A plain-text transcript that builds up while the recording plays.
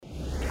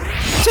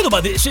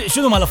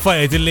X'inhu ma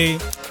l-affarijiet li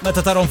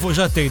meta tarhom fuq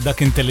xatt tgħid dak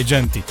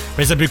intelligenti.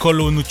 Pereżempju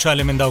jkollu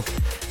nuċċali minn dawk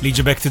li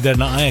ġibek tidher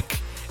hekk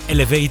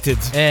elevated.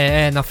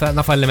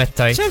 Nafa li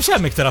mettaj.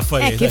 Xem iktar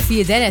affarijiet. Kif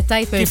jidher qed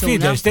tajt Kif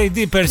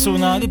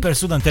persuna. jidher di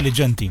persuna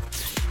intelligenti.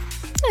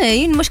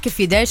 Jien mhux kif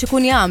jidher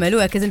x'ikun jagħmel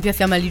u hekk eżempju jaf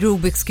jagħmel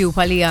Rubik's Cube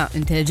għalija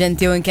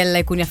intelligenti jew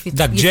inkella jkun jaf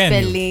Dak ġenju.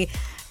 jispelli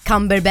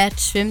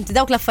Cumberbatch, fimt?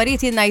 Dawk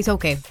l-affarijiet jien ngħid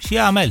okej. Xi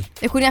jagħmel?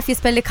 Ikun jaf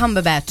jispelli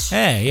Cumberbatch.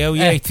 Jew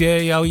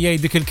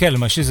jgħid dik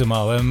il-kelma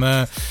x'isimgħu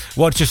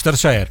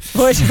Worcestershire.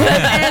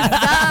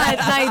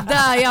 Eżatt, ngħid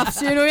da jaf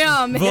x'inhu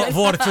jagħmel.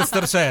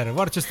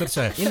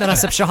 Worcestershire. Jina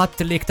nasib xi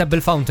ħadd li jikteb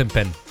bil-fountain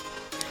pen.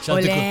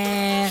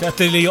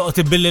 Xatt li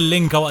joqgħod ibilli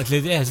l-linka waqt li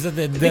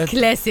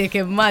Classic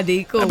imma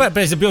dik.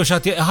 Per eżempju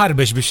xatt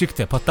ħarbex biex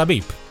jikteb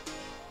għat-tabib.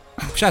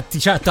 Xatt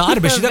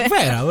ħarbex dak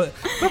vera.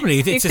 Probably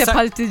it's Jikteb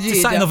bħal tiġi. a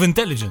sign of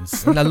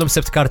intelligence. Nallum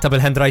sebt karta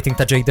bil-handwriting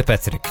ta' J.D.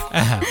 Patrick.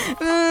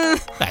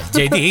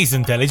 JD is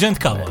intelligent,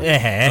 come on.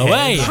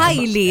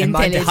 Highly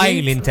intelligent.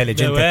 Highly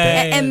intelligent.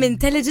 Hemm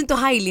intelligent u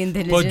highly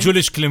intelligent.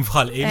 Poġġulix klim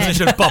fħalqi,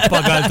 minix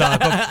il-pappa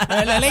għal-takom.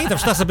 Lejta,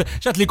 x'taħseb,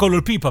 xatt li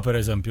kollu l-pipa, per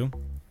eżempju.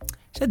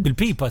 Xatt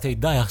bil-pipa tgħid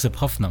da jaħseb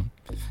ħafna.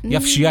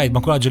 Jaf xi jgħid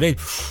ma kuraġġu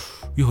lejt,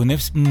 juhu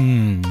nifs,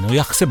 u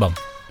jaħsibha.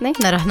 Nejt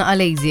naraħna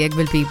għalejzi jek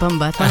bil-pipa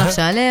mbagħad, ma nafx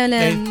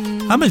għale.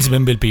 Għamil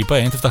żmien bil-pipa,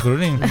 jien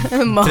tiftakruni.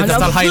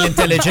 Tal-highly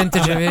intelligent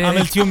ġifieri.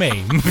 Għamilt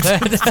jumejn.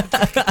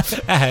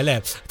 Le,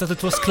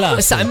 it was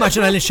class. Issa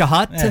immaġina li xi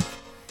ħadd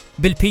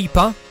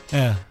bil-pipa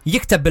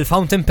jikteb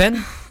bil-fountain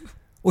pen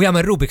u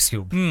jagħmel Rubik's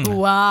Cube.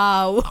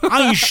 Wow.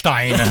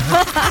 Einstein.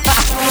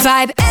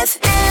 Vibe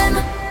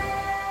FM.